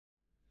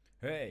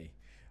Hey,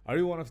 are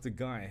you one of the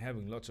guy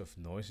having lots of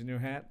noise in your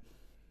head?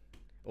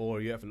 Or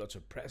you have lots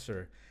of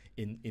pressure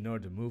in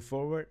order to move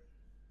forward?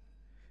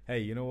 Hey,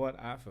 you know what?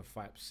 I have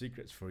five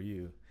secrets for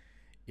you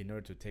in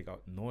order to take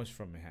out noise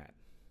from your head.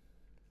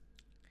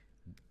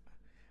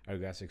 Are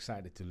you guys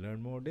excited to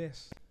learn more of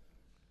this?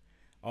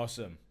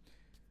 Awesome.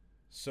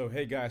 So,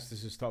 hey guys,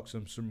 this is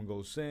Talksome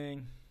Surmangol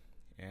Singh,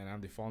 and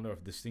I'm the founder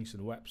of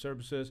Distinction Web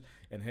Services.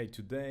 And hey,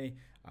 today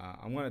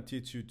I'm going to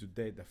teach you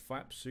today the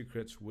five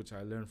secrets which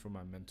I learned from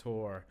my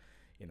mentor,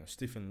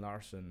 Stephen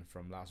Larsen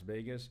from Las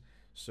Vegas.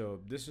 So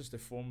this is the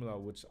formula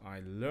which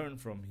I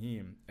learned from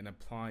him and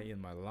apply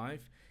in my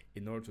life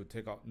in order to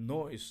take out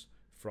noise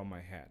from my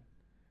head.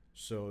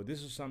 So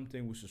this is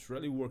something which is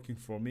really working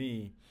for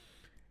me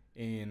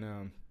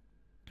in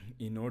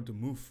order to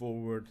move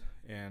forward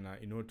and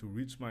in order to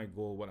reach my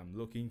goal, what I'm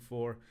looking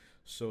for.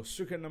 So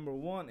secret number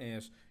one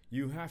is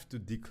you have to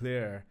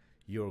declare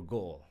your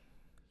goal.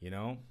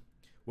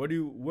 Where do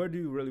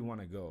you really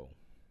want to go,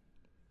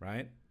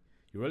 right?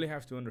 You really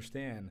have to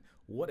understand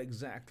what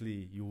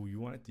exactly you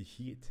wanted to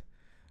hit,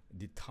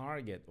 the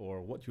target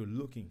or what you're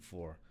looking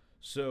for.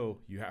 So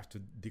you have to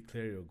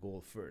declare your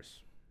goal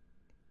first,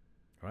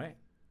 right?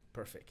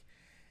 Perfect.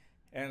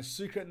 And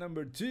secret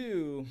number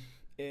two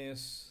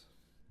is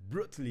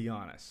brutally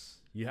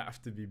honest. You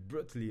have to be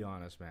brutally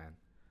honest, man.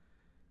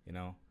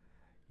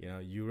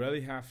 You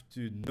really have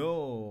to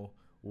know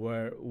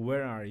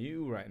where are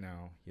you right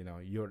now.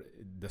 You're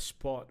the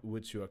spot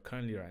which you are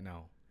currently right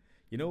now.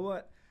 You know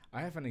what?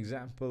 I have an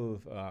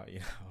example of,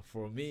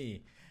 for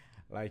me,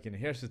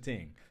 here's the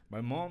thing.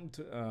 My mom,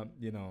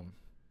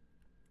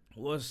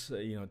 was,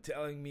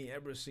 telling me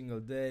every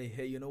single day,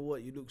 hey, you know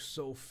what? You look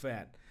so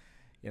fat.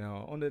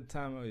 On the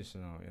time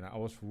I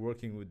was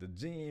working with the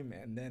gym,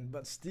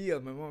 but still,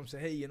 my mom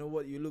said, hey, you know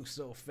what? You look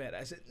so fat.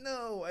 I said,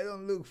 no, I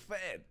don't look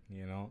fat.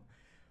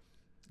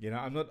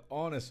 I'm not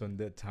honest on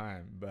that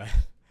time, but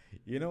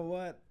you know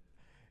what?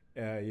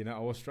 I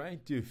was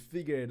trying to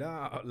figure it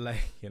out.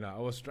 I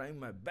was trying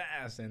my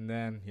best. And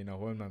then,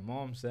 when my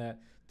mom said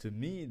to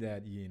me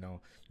that,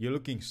 you're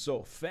looking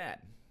so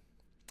fat.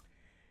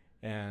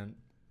 And,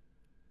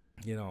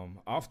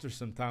 after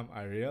some time,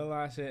 I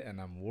realized it and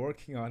I'm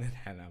working on it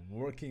and I'm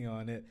working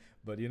on it.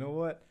 But you know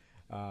what?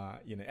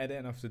 At the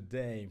end of the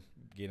day,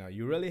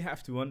 you really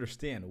have to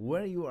understand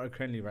where you are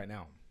currently right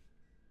now.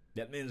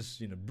 That means,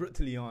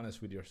 brutally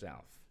honest with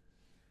yourself.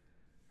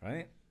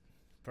 Right?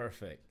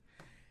 Perfect.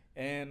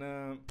 And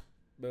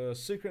the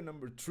secret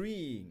number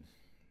three,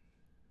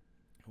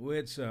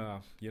 which I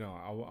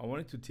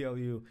wanted to tell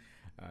you,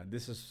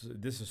 this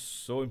is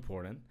so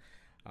important.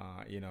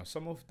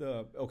 Some of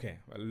the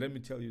let me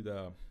tell you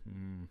the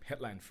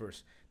headline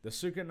first. The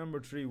secret number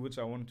three, which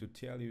I wanted to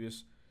tell you,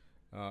 is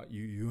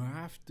you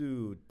have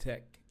to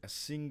take a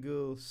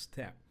single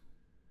step.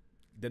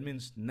 That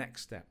means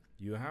next step.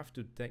 You have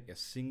to take a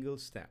single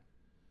step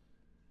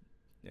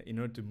in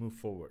order to move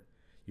forward.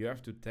 You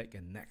have to take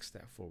a next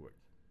step forward.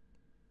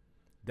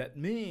 That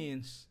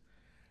means,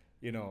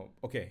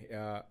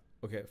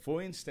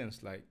 for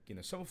instance,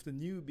 some of the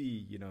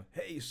newbie,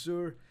 hey,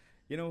 sir,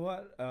 you know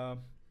what?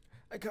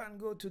 I can't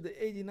go to the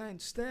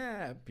 89th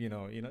step. They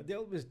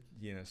always,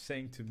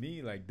 saying to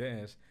me like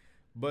this,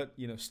 but,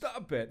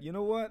 stop it. You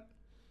know what?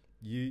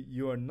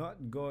 You are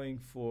not going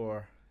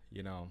for,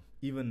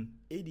 even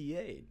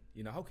 88.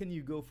 How can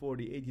you go for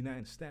the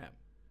 89th step?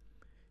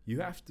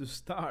 You have to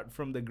start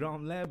from the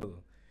ground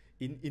level.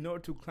 In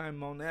order to climb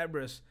Mount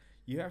Everest,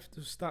 you have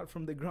to start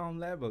from the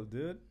ground level,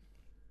 dude.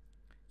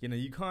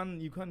 You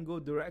can't go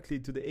directly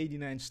to the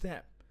 89th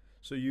step.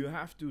 So you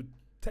have to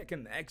take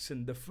an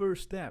action, the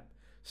first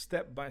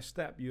step by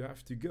step you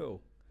have to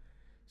go.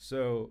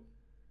 So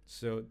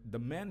the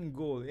main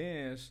goal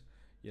is,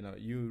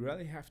 you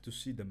really have to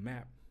see the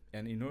map,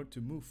 and in order to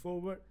move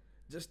forward,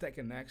 just take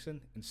an action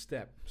and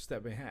step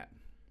ahead.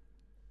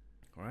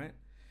 All right.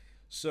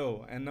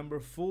 So, and number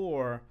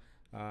four,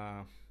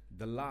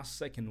 the last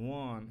second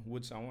one,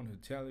 which I want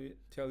to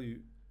tell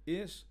you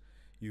is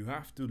you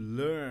have to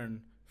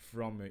learn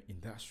from your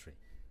industry.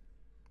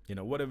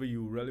 Whatever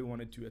you really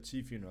wanted to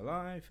achieve in your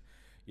life,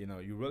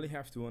 you really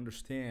have to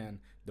understand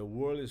the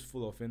world is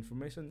full of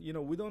information.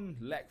 We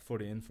don't lack for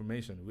the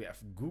information. We have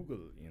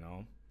Google.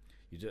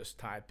 You just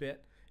type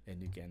it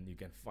and you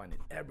can find it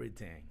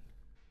everything.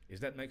 Does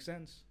that make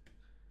sense?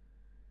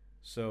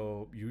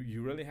 So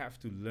you really have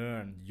to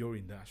learn your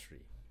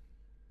industry.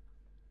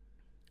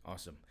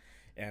 Awesome.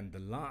 And the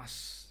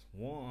last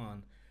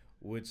one,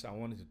 which I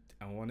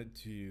wanted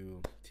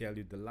to tell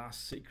you, the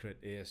last secret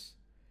is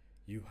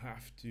you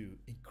have to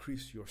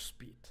increase your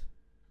speed.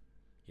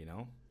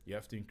 You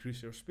have to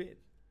increase your speed.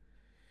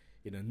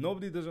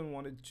 Nobody doesn't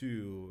want it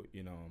to,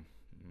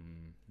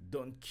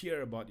 don't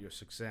care about your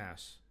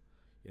success.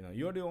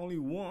 You're the only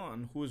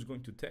one who is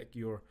going to take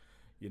your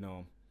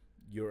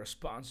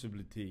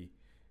responsibility.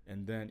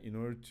 And then in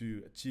order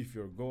to achieve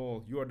your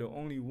goal, you are the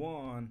only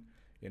one,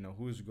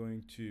 who is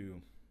going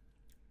to,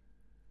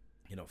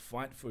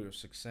 fight for your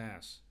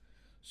success.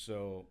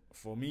 So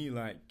for me,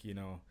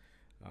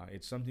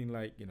 it's something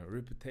like,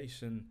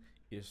 reputation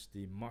is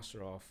the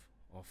master of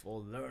of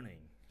all learning.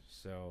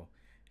 So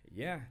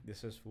yeah,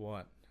 this is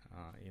what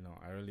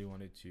I really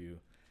wanted to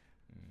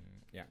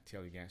yeah,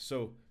 tell you guys.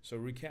 So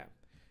recap.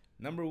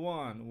 Number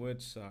one,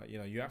 which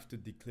you have to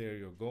declare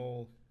your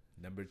goal.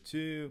 Number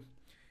two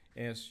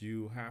is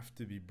you have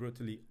to be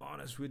brutally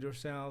honest with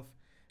yourself.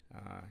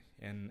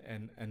 And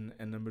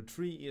number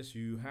three is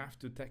you have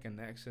to take an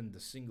action, the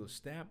single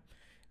step.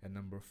 And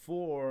number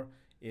four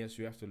is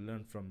you have to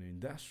learn from the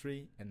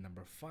industry. And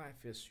number five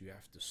is you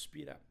have to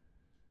speed up.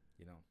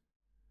 You know,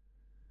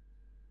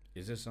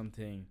 is this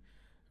something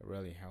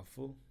really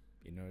helpful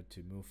in order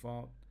to move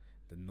out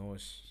the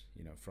noise,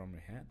 from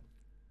your head?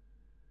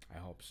 I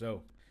hope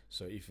so.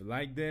 So if you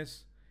like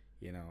this,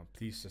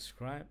 please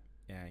subscribe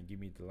and give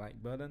me the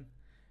like button.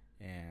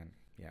 And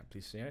yeah,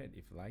 please share it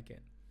if you like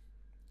it.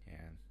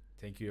 And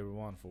thank you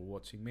everyone for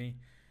watching me.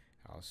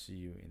 I'll see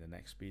you in the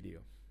next video.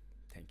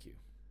 Thank you.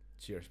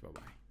 Cheers. Bye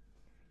bye.